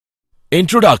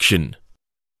Introduction.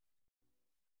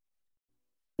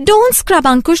 Don't scrub,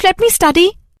 Ankush. Let me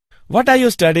study. What are you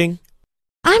studying?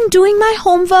 I'm doing my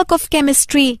homework of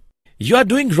chemistry. You are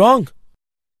doing wrong.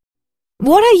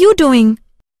 What are you doing?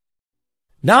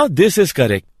 Now this is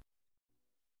correct.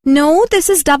 No, this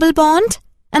is double bond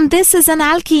and this is an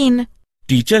alkene.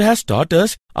 Teacher has taught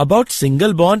us about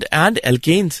single bond and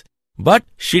alkanes, but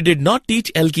she did not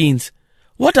teach alkenes.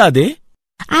 What are they?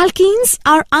 Alkenes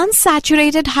are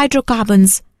unsaturated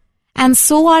hydrocarbons, and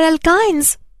so are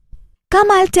alkynes.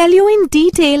 Come, I'll tell you in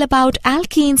detail about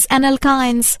alkenes and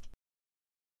alkynes.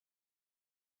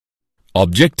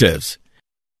 Objectives.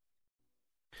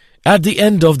 At the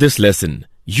end of this lesson,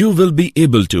 you will be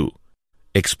able to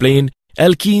explain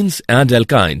alkenes and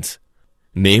alkynes,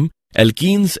 name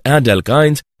alkenes and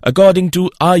alkynes according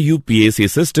to IUPAC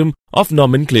system of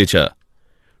nomenclature,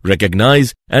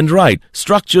 recognize and write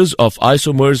structures of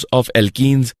isomers of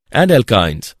alkenes and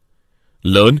alkynes,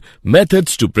 learn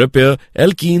methods to prepare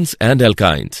alkenes and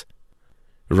alkynes,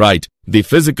 write the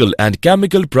physical and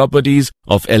chemical properties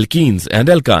of alkenes and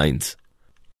alkynes.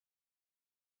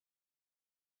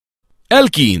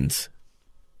 Alkenes.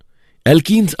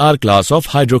 Alkenes are class of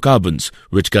hydrocarbons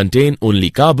which contain only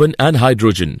carbon and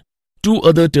hydrogen. Two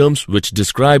other terms which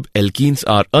describe alkenes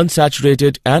are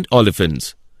unsaturated and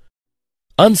olefins.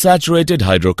 Unsaturated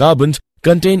hydrocarbons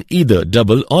contain either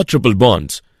double or triple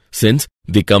bonds. Since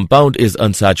the compound is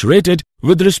unsaturated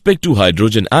with respect to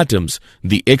hydrogen atoms,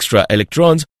 the extra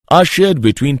electrons are shared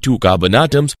between two carbon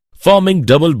atoms, forming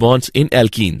double bonds in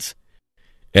alkenes.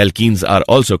 Alkenes are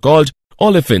also called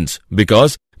olefins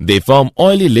because they form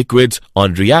oily liquids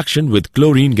on reaction with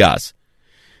chlorine gas.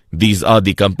 These are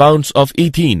the compounds of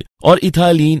ethene or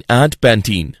ethylene and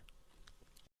pentene.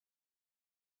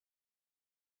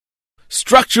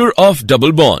 Structure of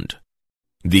double bond.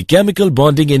 The chemical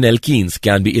bonding in alkenes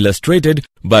can be illustrated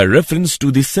by reference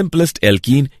to the simplest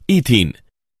alkene, ethene.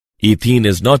 Ethene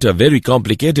is not a very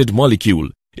complicated molecule.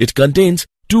 It contains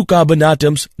two carbon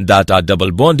atoms that are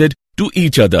double bonded to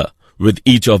each other, with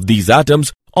each of these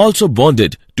atoms also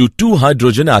bonded to two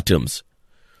hydrogen atoms.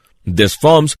 This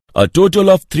forms a total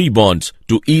of 3 bonds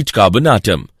to each carbon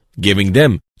atom, giving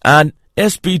them an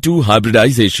sp2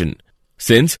 hybridization.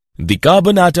 Since the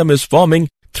carbon atom is forming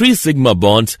 3 sigma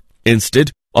bonds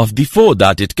instead of the 4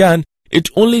 that it can, it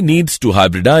only needs to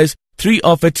hybridize 3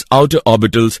 of its outer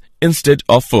orbitals instead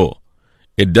of 4.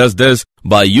 It does this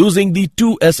by using the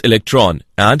 2s electron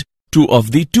and 2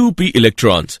 of the 2p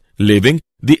electrons, leaving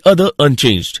the other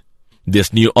unchanged.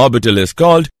 This new orbital is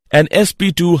called an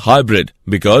sp2 hybrid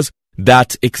because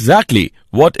that's exactly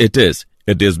what it is.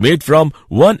 It is made from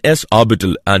one s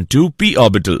orbital and 2 p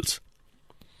orbitals.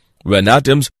 When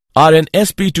atoms are an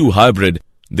sp2 hybrid,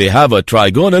 they have a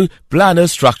trigonal planar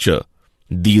structure.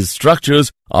 These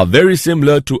structures are very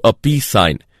similar to a peace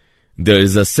sign. There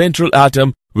is a central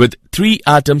atom with 3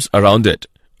 atoms around it,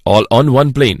 all on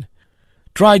one plane.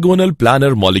 Trigonal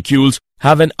planar molecules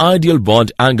have an ideal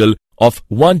bond angle of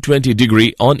 120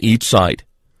 degree on each side.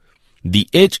 The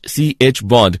HCH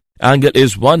bond angle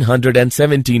is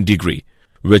 117 degree,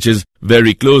 which is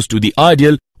very close to the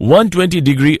ideal 120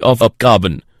 degree of a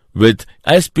carbon with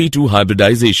sp2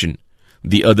 hybridization.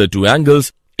 The other two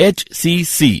angles,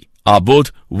 HCC, are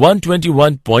both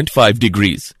 121.5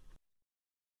 degrees.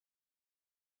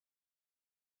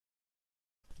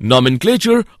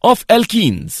 Nomenclature of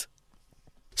alkenes.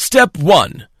 Step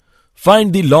 1.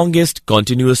 Find the longest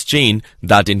continuous chain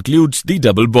that includes the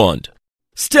double bond.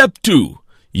 Step 2.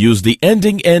 Use the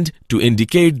ending end to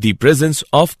indicate the presence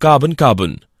of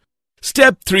carbon-carbon.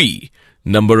 Step 3.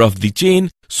 Number of the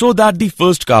chain so that the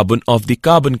first carbon of the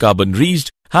carbon-carbon reached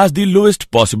has the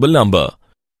lowest possible number.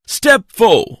 Step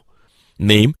 4.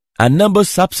 Name and number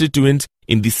substituents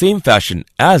in the same fashion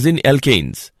as in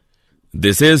alkanes.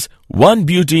 This is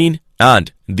 1-butene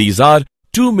and these are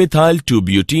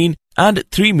 2-methyl-2-butene and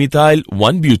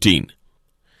 3-methyl-1-butene.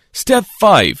 Step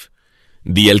 5.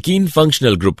 The alkene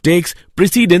functional group takes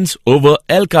precedence over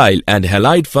alkyl and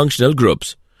halide functional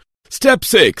groups. Step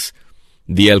 6.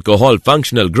 The alcohol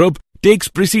functional group takes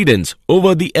precedence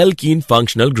over the alkene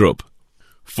functional group.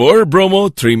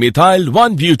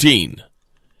 4-bromo-3-methyl-1-butene.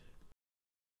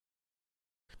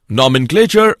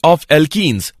 Nomenclature of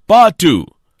alkenes, Part 2.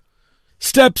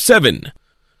 Step 7.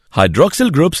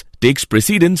 Hydroxyl groups takes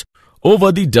precedence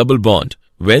over the double bond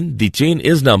when the chain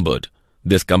is numbered.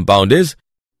 This compound is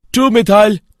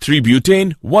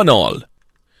 2-methyl-3-butane-1-ol.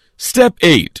 Step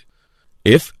 8.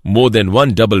 If more than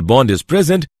one double bond is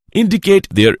present, indicate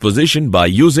their position by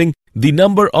using the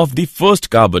number of the first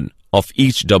carbon of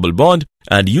each double bond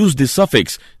and use the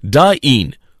suffix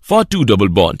diene for 2 double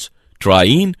bonds,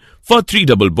 triene for 3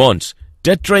 double bonds,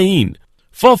 tetraene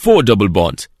for 4 double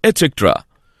bonds, etc.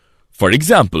 For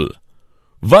example,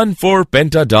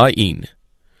 1,4-pentadiene.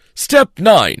 Step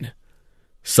 9.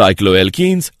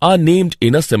 Cycloalkenes are named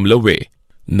in a similar way.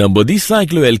 Number the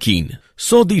cycloalkene,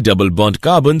 so the double bond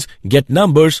carbons get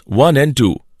numbers 1 and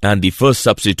 2, and the first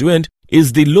substituent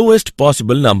is the lowest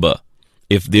possible number.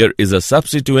 If there is a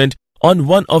substituent on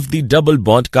one of the double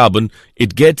bond carbon,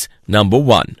 it gets number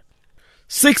 1.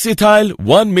 6-ethyl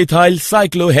 1-methyl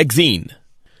cyclohexene.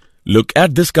 Look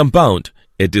at this compound.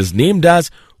 It is named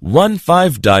as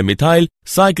 1,5-dimethyl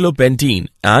cyclopentene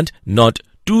and not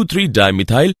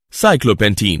 2,3-dimethyl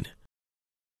cyclopentene.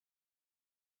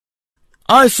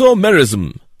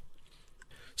 Isomerism.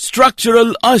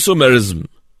 Structural isomerism.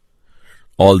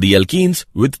 All the alkenes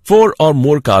with 4 or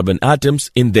more carbon atoms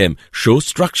in them show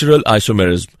structural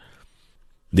isomerism.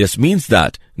 This means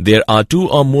that there are 2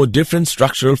 or more different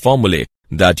structural formulae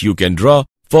that you can draw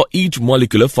for each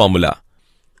molecular formula.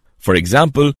 For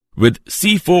example, with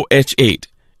C4H8,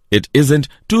 it isn't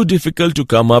too difficult to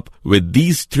come up with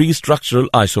these 3 structural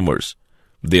isomers.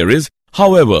 There is,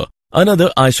 however,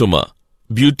 another isomer,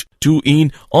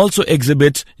 but-2-ene, also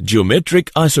exhibits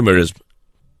geometric isomerism.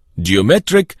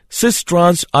 Geometric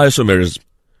cis-trans isomerism.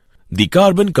 The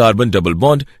carbon-carbon double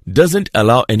bond doesn't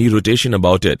allow any rotation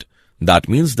about it. That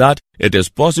means that it is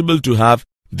possible to have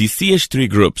the CH3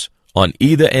 groups on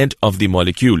either end of the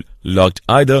molecule locked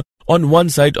either on one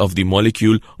side of the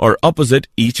molecule or opposite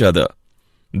each other.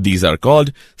 These are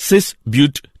called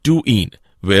cis-but-2-ene,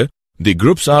 where the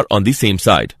groups are on the same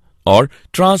side, or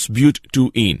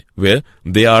trans-but-2-ene, where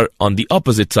they are on the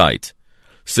opposite sides.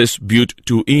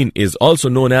 Cis-but-2-ene is also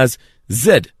known as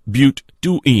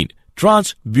Z-but-2-ene.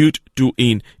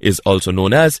 Trans-but-2-ene is also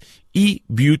known as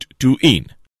E-but-2-ene.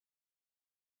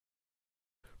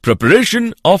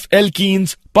 Preparation of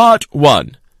alkenes, Part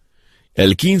 1.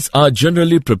 Alkenes are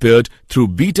generally prepared through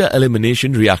beta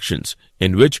elimination reactions,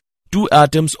 in which 2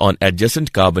 atoms on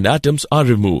adjacent carbon atoms are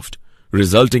removed,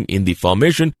 resulting in the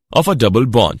formation of a double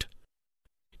bond.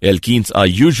 Alkenes are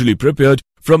usually prepared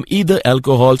from either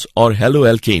alcohols or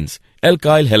haloalkanes,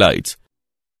 alkyl halides,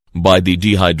 by the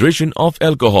dehydration of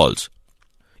alcohols.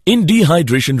 In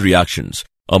dehydration reactions,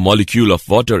 a molecule of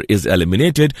water is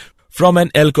eliminated from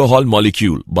an alcohol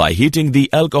molecule by heating the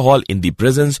alcohol in the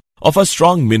presence of a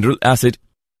strong mineral acid.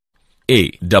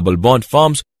 A double bond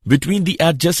forms between the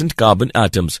adjacent carbon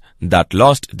atoms that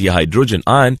lost the hydrogen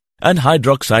ion and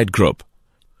hydroxide group.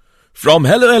 From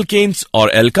haloalkanes or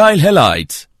alkyl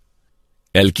halides.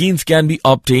 Alkenes can be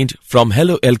obtained from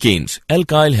haloalkanes,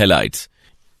 alkyl halides.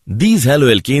 These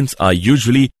haloalkanes are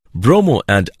usually bromo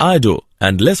and iodo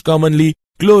and less commonly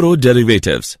chloro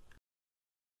derivatives.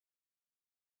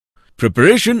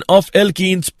 Preparation of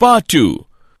alkenes, Part 2.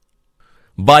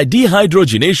 By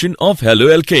dehydrogenation of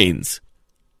haloalkanes.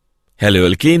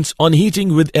 Haloalkanes on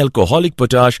heating with alcoholic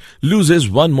potash loses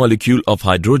one molecule of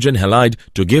hydrogen halide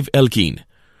to give alkene.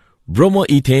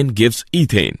 Bromoethane gives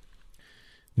ethane.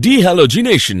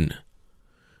 Dehalogenation.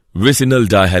 Vicinal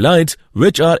dihalides,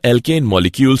 which are alkane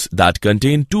molecules that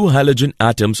contain 2 halogen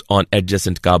atoms on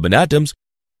adjacent carbon atoms,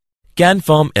 can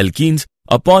form alkenes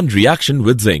upon reaction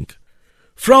with zinc.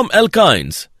 From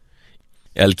alkynes.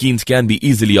 Alkenes can be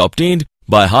easily obtained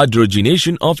by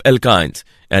hydrogenation of alkynes.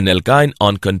 An alkyne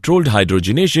on controlled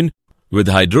hydrogenation with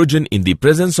hydrogen in the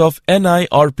presence of Ni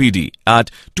or Pd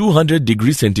at 200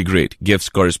 degrees centigrade gives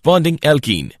corresponding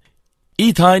alkene.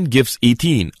 Ethine gives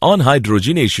ethene on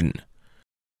hydrogenation.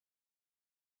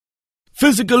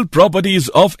 Physical properties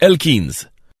of alkenes.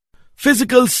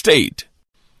 Physical state.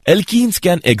 Alkenes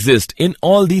can exist in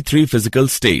all the 3 physical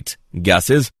states,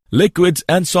 gases, liquids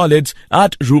and solids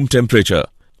at room temperature.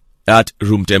 At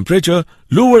room temperature,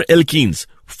 lower alkenes,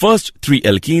 first 3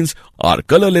 alkenes, are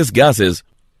colorless gases,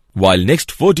 while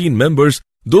next 14 members,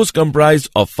 those comprised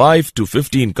of 5 to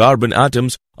 15 carbon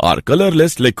atoms, are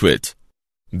colorless liquids.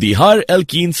 The higher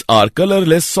alkenes are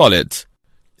colorless solids.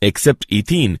 Except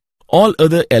ethene, all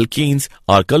other alkenes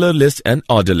are colorless and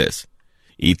odorless.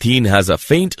 Ethene has a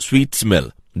faint sweet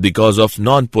smell. Because of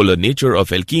non-polar nature of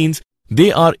alkenes,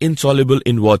 they are insoluble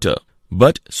in water,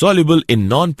 but soluble in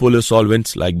non-polar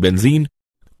solvents like benzene,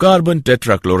 carbon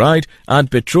tetrachloride and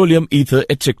petroleum ether,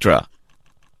 etc.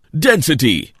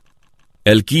 Density.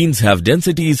 Alkenes have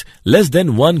densities less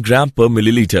than 1 gram per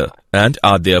milliliter and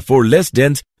are therefore less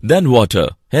dense than water,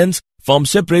 hence form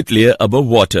separate layer above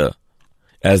water.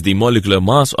 As the molecular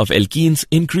mass of alkenes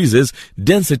increases,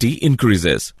 density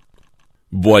increases.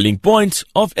 Boiling points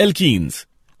of alkenes.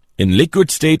 In liquid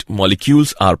state,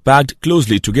 molecules are packed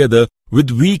closely together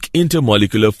with weak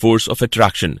intermolecular force of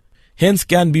attraction, hence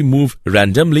can be moved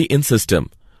randomly in system.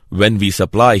 When we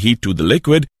supply heat to the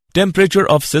liquid, temperature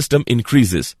of system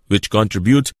increases, which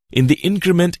contributes in the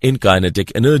increment in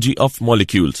kinetic energy of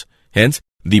molecules. Hence,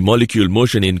 the molecule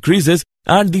motion increases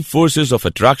and the forces of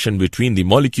attraction between the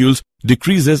molecules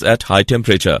decreases at high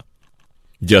temperature.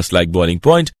 Just like boiling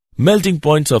point, melting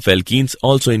points of alkenes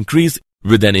also increase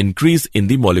with an increase in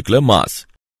the molecular mass.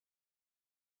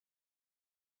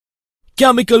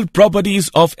 Chemical properties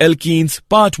of alkenes,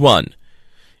 Part 1.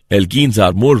 Alkenes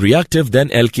are more reactive than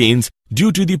alkanes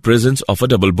due to the presence of a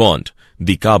double bond.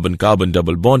 The carbon-carbon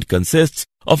double bond consists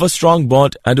of a strong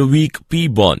bond and a weak p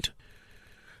bond.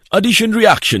 Addition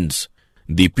reactions.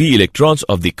 The p electrons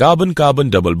of the carbon-carbon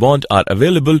double bond are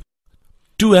available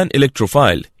to an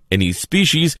electrophile, any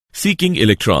species seeking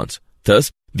electrons.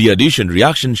 Thus, the addition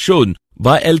reactions shown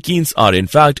by alkenes are in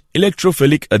fact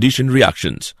electrophilic addition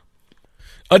reactions.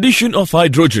 Addition of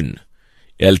hydrogen.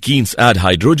 Alkenes add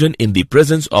hydrogen in the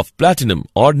presence of platinum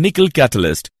or nickel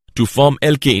catalyst to form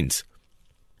alkanes.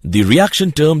 The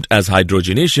reaction termed as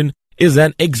hydrogenation is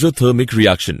an exothermic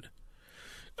reaction.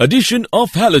 Addition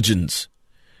of halogens.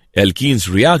 Alkenes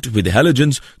react with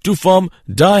halogens to form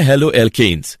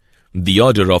dihaloalkanes. The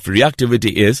order of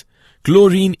reactivity is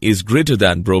chlorine is greater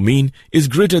than bromine is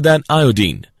greater than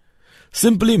iodine.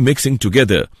 Simply mixing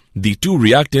together the two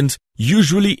reactants,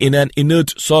 usually in an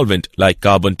inert solvent like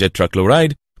carbon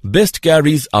tetrachloride, best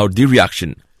carries out the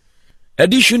reaction.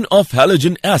 Addition of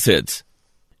halogen acids.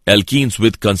 Alkenes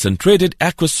with concentrated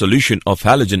aqueous solution of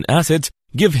halogen acids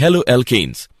give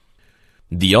haloalkanes.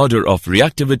 The order of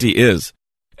reactivity is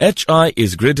Hi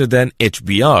is greater than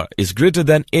HBr is greater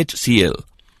than HCl.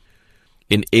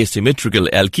 In asymmetrical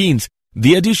alkenes,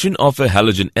 the addition of a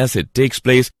halogen acid takes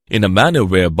place in a manner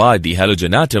whereby the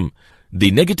halogen atom,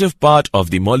 the negative part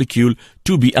of the molecule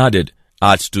to be added,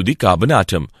 adds to the carbon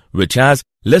atom, which has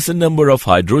lesser number of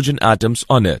hydrogen atoms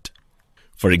on it.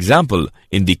 For example,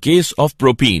 in the case of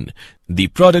propene, the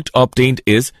product obtained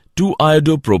is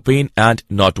 2-iodopropane and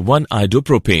not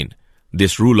 1-iodopropane.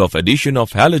 This rule of addition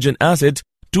of halogen acids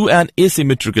to an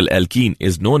asymmetrical alkene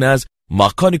is known as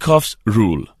Markovnikov's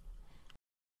rule.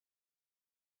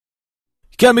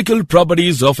 Chemical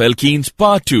properties of alkenes,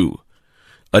 Part 2.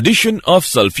 Addition of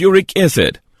sulfuric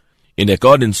acid. In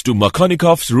accordance to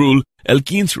Markovnikov's rule,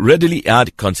 alkenes readily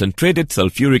add concentrated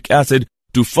sulfuric acid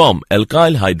to form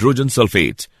alkyl hydrogen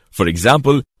sulfates. For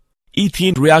example,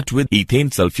 ethene react with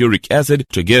ethane sulfuric acid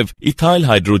to give ethyl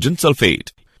hydrogen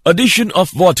sulfate. Addition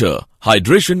of water,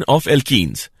 hydration of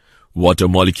alkenes. Water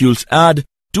molecules add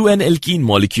to an alkene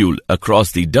molecule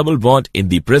across the double bond in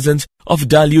the presence of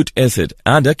dilute acid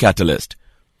and a catalyst.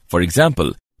 For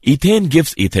example, ethane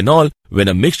gives ethanol when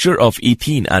a mixture of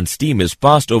ethene and steam is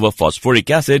passed over phosphoric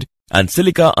acid and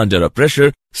silica under a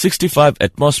pressure 65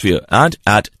 atmosphere and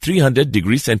at 300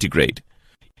 degrees centigrade.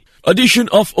 Addition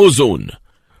of ozone.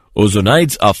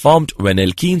 Ozonides are formed when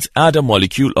alkenes add a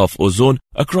molecule of ozone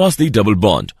across the double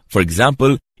bond. For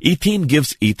example, ethene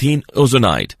gives ethene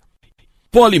ozonide.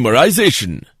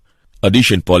 Polymerization.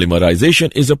 Addition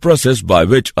polymerization is a process by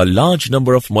which a large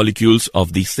number of molecules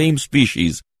of the same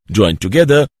species join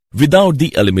together without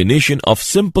the elimination of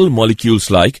simple molecules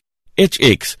like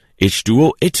HX,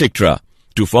 H2O, etc.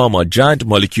 to form a giant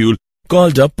molecule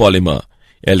called a polymer.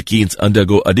 Alkenes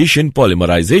undergo addition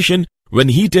polymerization when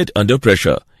heated under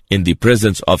pressure in the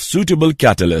presence of suitable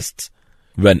catalysts.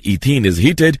 When ethene is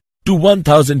heated to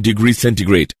 1000 degrees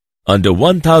centigrade under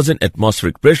 1000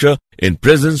 atmospheric pressure in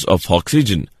presence of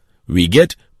oxygen, we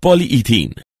get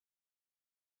polyethene.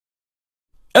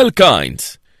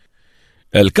 Alkynes.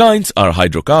 Alkynes are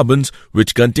hydrocarbons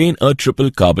which contain a triple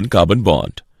carbon-carbon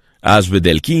bond. As with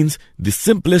alkenes, the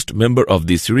simplest member of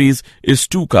the series is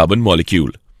 2-carbon molecule.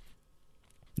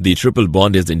 The triple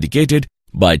bond is indicated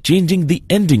by changing the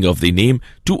ending of the name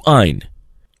to -ine,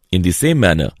 in the same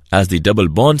manner as the double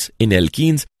bonds in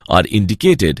alkenes are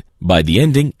indicated by the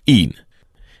ending -ene.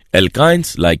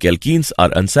 Alkynes, like alkenes,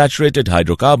 are unsaturated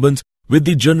hydrocarbons with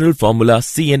the general formula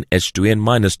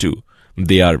CnH2n-2.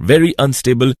 They are very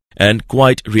unstable and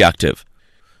quite reactive.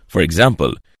 For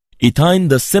example, ethyne,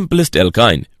 the simplest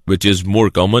alkyne, which is more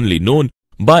commonly known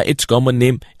by its common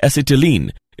name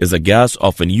acetylene, is a gas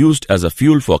often used as a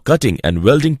fuel for cutting and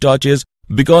welding torches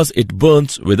because it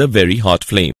burns with a very hot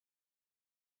flame.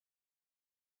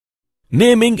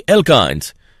 Naming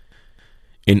alkynes.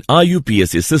 In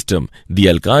IUPAC system, the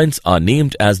alkynes are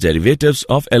named as derivatives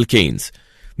of alkanes.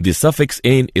 The suffix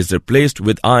 -ane is replaced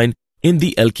with -ine in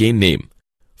the alkane name.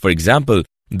 For example,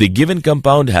 the given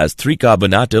compound has 3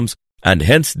 carbon atoms and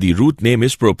hence the root name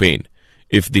is propane.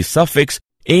 If the suffix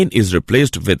 -ane is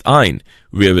replaced with -ine,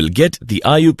 we will get the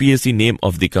IUPAC name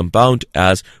of the compound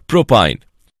as propyne.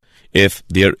 If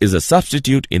there is a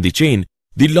substitute in the chain,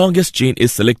 the longest chain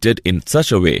is selected in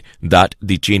such a way that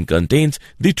the chain contains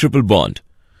the triple bond.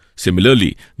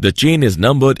 Similarly, the chain is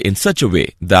numbered in such a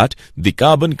way that the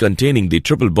carbon containing the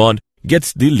triple bond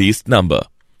gets the least number.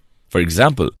 For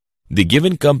example, the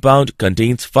given compound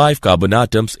contains 5 carbon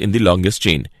atoms in the longest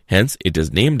chain, hence it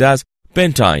is named as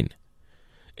pentyne.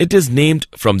 It is named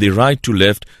from the right to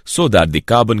left so that the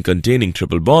carbon containing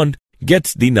triple bond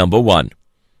gets the number 1.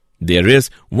 There is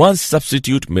one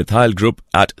substitute methyl group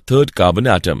at third carbon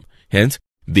atom, hence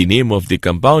the name of the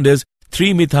compound is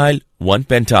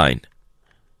 3-methyl-1-pentyne.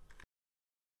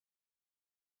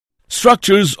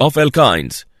 Structures of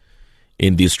alkynes.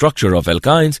 In the structure of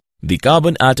alkynes, the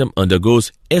carbon atom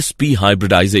undergoes sp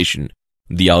hybridization.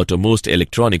 The outermost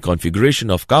electronic configuration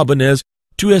of carbon is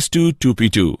 2s2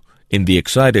 2p2. In the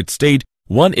excited state,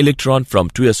 one electron from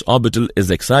 2s orbital is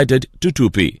excited to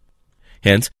 2p.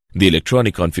 Hence, the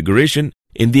electronic configuration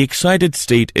in the excited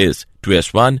state is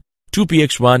 2s1,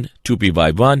 2px1,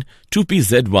 2py1,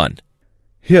 2pz1.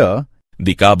 Here,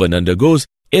 the carbon undergoes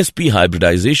sp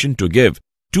hybridization to give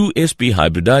 2 sp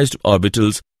hybridized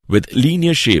orbitals with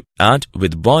linear shape and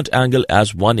with bond angle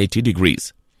as 180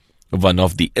 degrees. One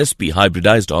of the sp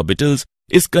hybridized orbitals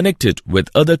is connected with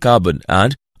other carbon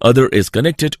and other is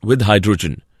connected with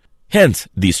hydrogen. Hence,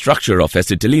 the structure of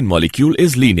acetylene molecule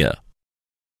is linear.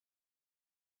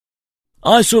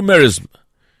 Isomerism.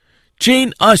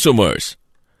 Chain isomers.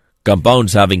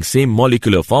 Compounds having same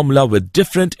molecular formula with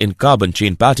different in carbon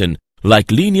chain pattern like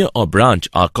linear or branch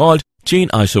are called chain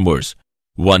isomers.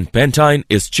 1-pentyne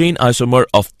is chain isomer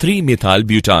of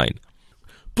 3-methylbutene.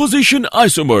 Position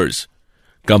isomers.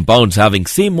 Compounds having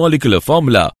same molecular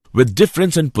formula with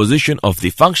difference in position of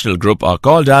the functional group are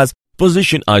called as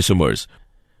position isomers.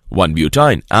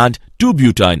 1-butene and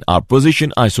 2-butene are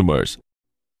position isomers.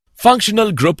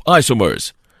 Functional group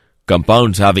isomers.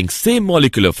 Compounds having same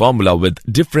molecular formula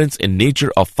with difference in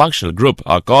nature of functional group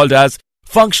are called as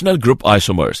functional group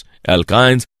isomers.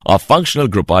 Alkynes are functional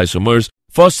group isomers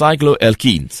for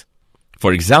cycloalkenes.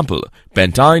 For example,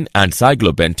 pentyne and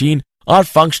cyclopentene are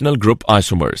functional group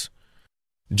isomers.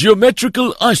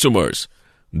 Geometrical isomers.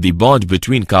 The bond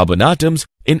between carbon atoms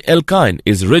in alkyne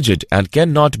is rigid and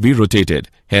cannot be rotated.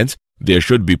 Hence, there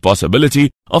should be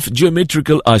possibility of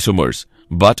geometrical isomers.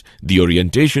 But the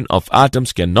orientation of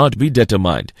atoms cannot be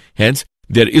determined. Hence,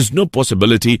 there is no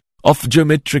possibility of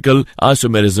geometrical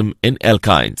isomerism in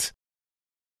alkynes.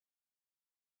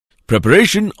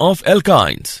 Preparation of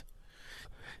alkynes.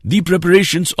 The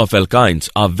preparations of alkynes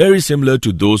are very similar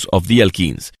to those of the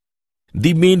alkenes.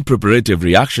 The main preparative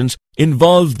reactions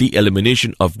involve the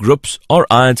elimination of groups or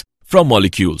ions from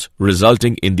molecules,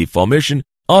 resulting in the formation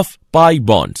of pi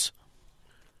bonds.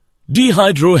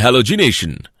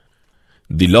 Dehydrohalogenation.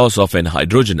 The loss of an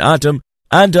hydrogen atom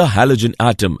and a halogen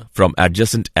atom from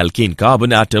adjacent alkane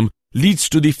carbon atom leads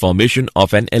to the formation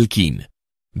of an alkene.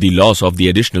 The loss of the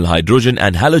additional hydrogen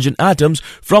and halogen atoms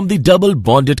from the double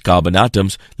bonded carbon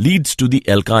atoms leads to the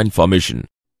alkyne formation.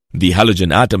 The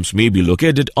halogen atoms may be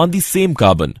located on the same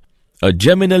carbon, a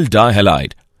geminal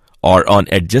dihalide, or on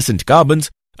adjacent carbons,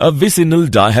 a vicinal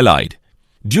dihalide.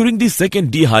 During the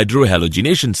second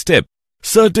dehydrohalogenation step,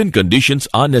 certain conditions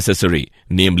are necessary,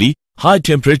 namely high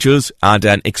temperatures and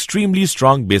an extremely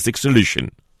strong basic solution.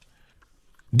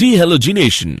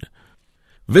 Dehalogenation.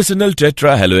 Vicinal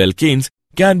tetrahaloalkanes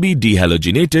can be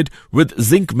dehalogenated with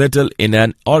zinc metal in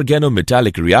an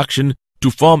organometallic reaction to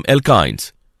form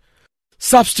alkynes.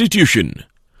 Substitution.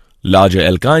 Larger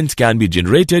alkynes can be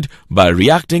generated by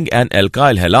reacting an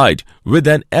alkyl halide with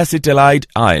an acetylide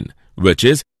ion, which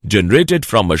is generated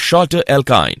from a shorter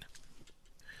alkyne.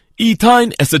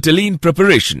 Ethyne acetylene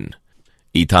preparation.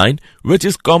 Ethyne, which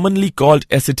is commonly called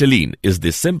acetylene, is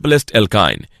the simplest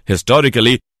alkyne.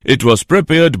 Historically, it was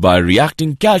prepared by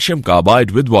reacting calcium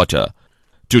carbide with water.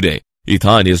 Today,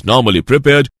 ethyne is normally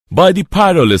prepared by the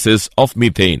pyrolysis of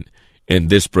methane. In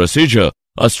this procedure,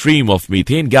 a stream of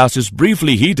methane gas is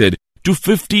briefly heated to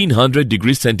 1500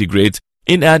 degrees centigrade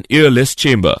in an airless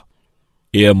chamber.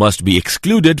 Air must be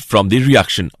excluded from the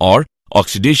reaction or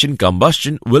oxidation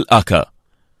combustion will occur.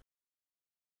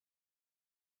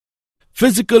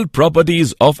 Physical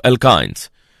properties of alkynes.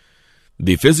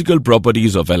 The physical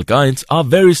properties of alkynes are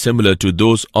very similar to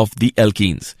those of the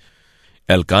alkenes.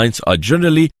 Alkynes are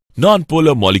generally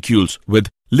nonpolar molecules with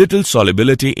little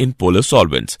solubility in polar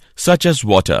solvents, such as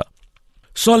water.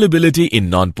 Solubility in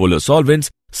nonpolar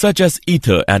solvents, such as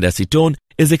ether and acetone,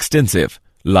 is extensive.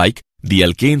 Like the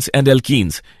alkanes and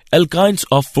alkenes, alkynes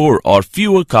of 4 or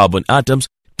fewer carbon atoms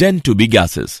tend to be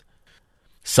gases.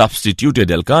 Substituted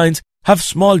alkynes have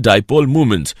small dipole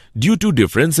moments due to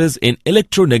differences in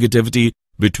electronegativity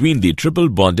between the triple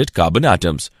bonded carbon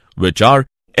atoms, which are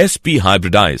sp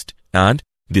hybridized, and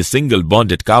the single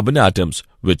bonded carbon atoms,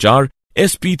 which are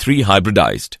sp3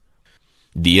 hybridized.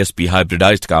 The sp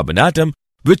hybridized carbon atom,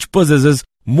 which possesses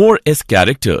more s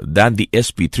character than the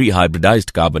sp3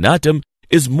 hybridized carbon atom,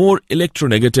 is more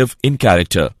electronegative in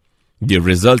character. The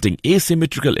resulting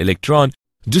asymmetrical electron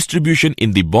distribution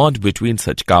in the bond between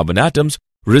such carbon atoms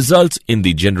results in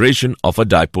the generation of a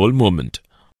dipole moment.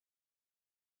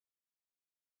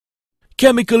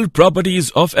 Chemical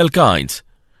properties of alkynes.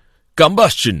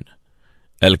 Combustion.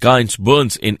 Alkynes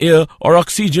burns in air or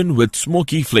oxygen with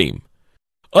smoky flame.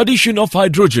 Addition of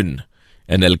hydrogen.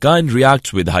 An alkyne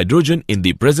reacts with hydrogen in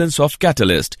the presence of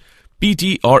catalyst,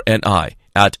 Pt or Ni,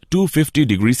 at 250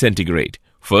 degrees centigrade,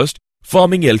 first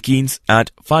forming alkenes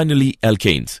and finally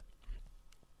alkanes.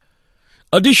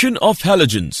 Addition of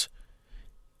halogens.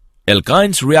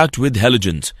 Alkynes react with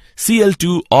halogens,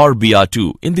 Cl2 or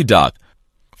Br2, in the dark,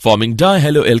 forming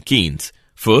dihaloalkanes,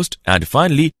 first and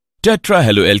finally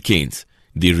tetrahaloalkanes.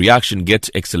 The reaction gets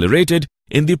accelerated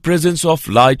in the presence of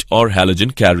light or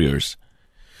halogen carriers.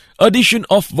 Addition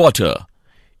of water.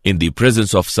 In the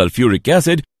presence of sulfuric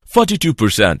acid,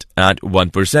 42% and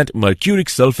 1% mercuric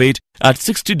sulfate at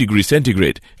 60 degrees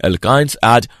centigrade, alkynes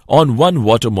add on one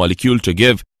water molecule to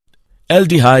give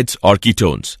aldehydes or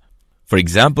ketones. For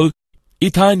example,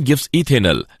 ethine gives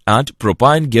ethanol and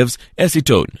propine gives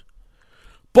acetone.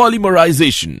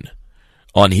 Polymerization.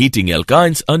 On heating,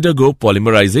 alkynes undergo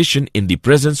polymerization in the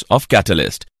presence of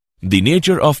catalyst. The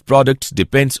nature of products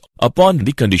depends upon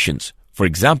the conditions. For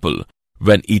example,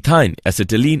 when ethyne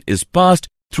acetylene is passed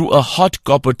through a hot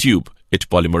copper tube, it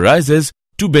polymerizes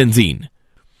to benzene.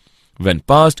 When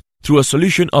passed through a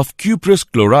solution of cuprous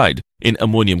chloride in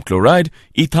ammonium chloride,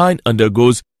 ethyne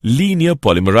undergoes linear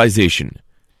polymerization.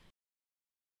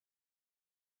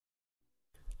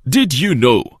 Did you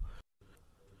know?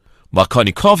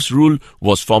 Markovnikov's rule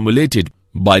was formulated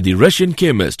by the Russian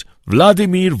chemist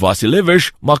Vladimir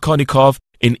Vasilievich Markovnikov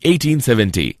in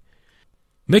 1870.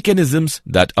 Mechanisms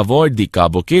that avoid the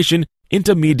carbocation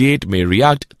intermediate may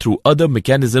react through other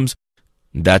mechanisms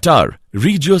that are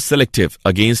regioselective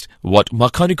against what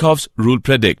Markovnikov's rule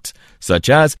predicts, such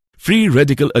as free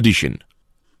radical addition.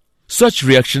 Such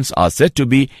reactions are said to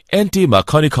be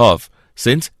anti-Markovnikov,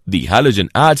 since the halogen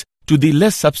adds to the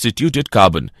less substituted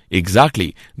carbon,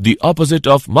 exactly the opposite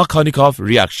of Markovnikov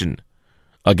reaction.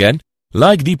 Again,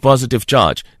 like the positive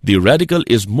charge, the radical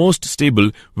is most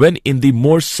stable when in the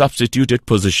more substituted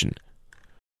position.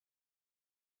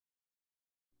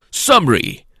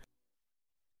 Summary.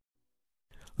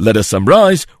 Let us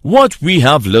summarize what we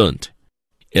have learnt.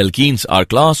 Alkenes are a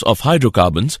class of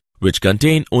hydrocarbons which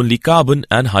contain only carbon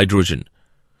and hydrogen.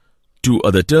 Two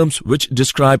other terms which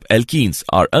describe alkenes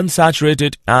are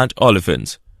unsaturated and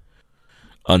olefins.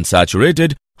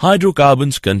 Unsaturated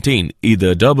hydrocarbons contain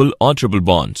either double or triple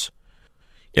bonds.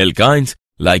 Alkynes,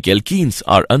 like alkenes,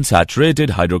 are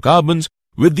unsaturated hydrocarbons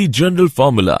with the general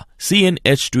formula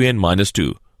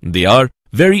CnH2n-2. They are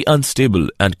very unstable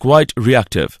and quite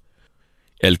reactive.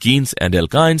 Alkenes and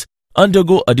alkynes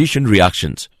undergo addition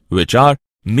reactions, which are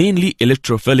mainly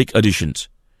electrophilic additions.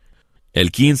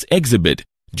 Alkenes exhibit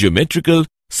geometrical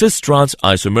cis-trans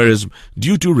isomerism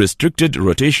due to restricted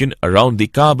rotation around the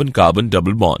carbon-carbon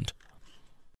double bond.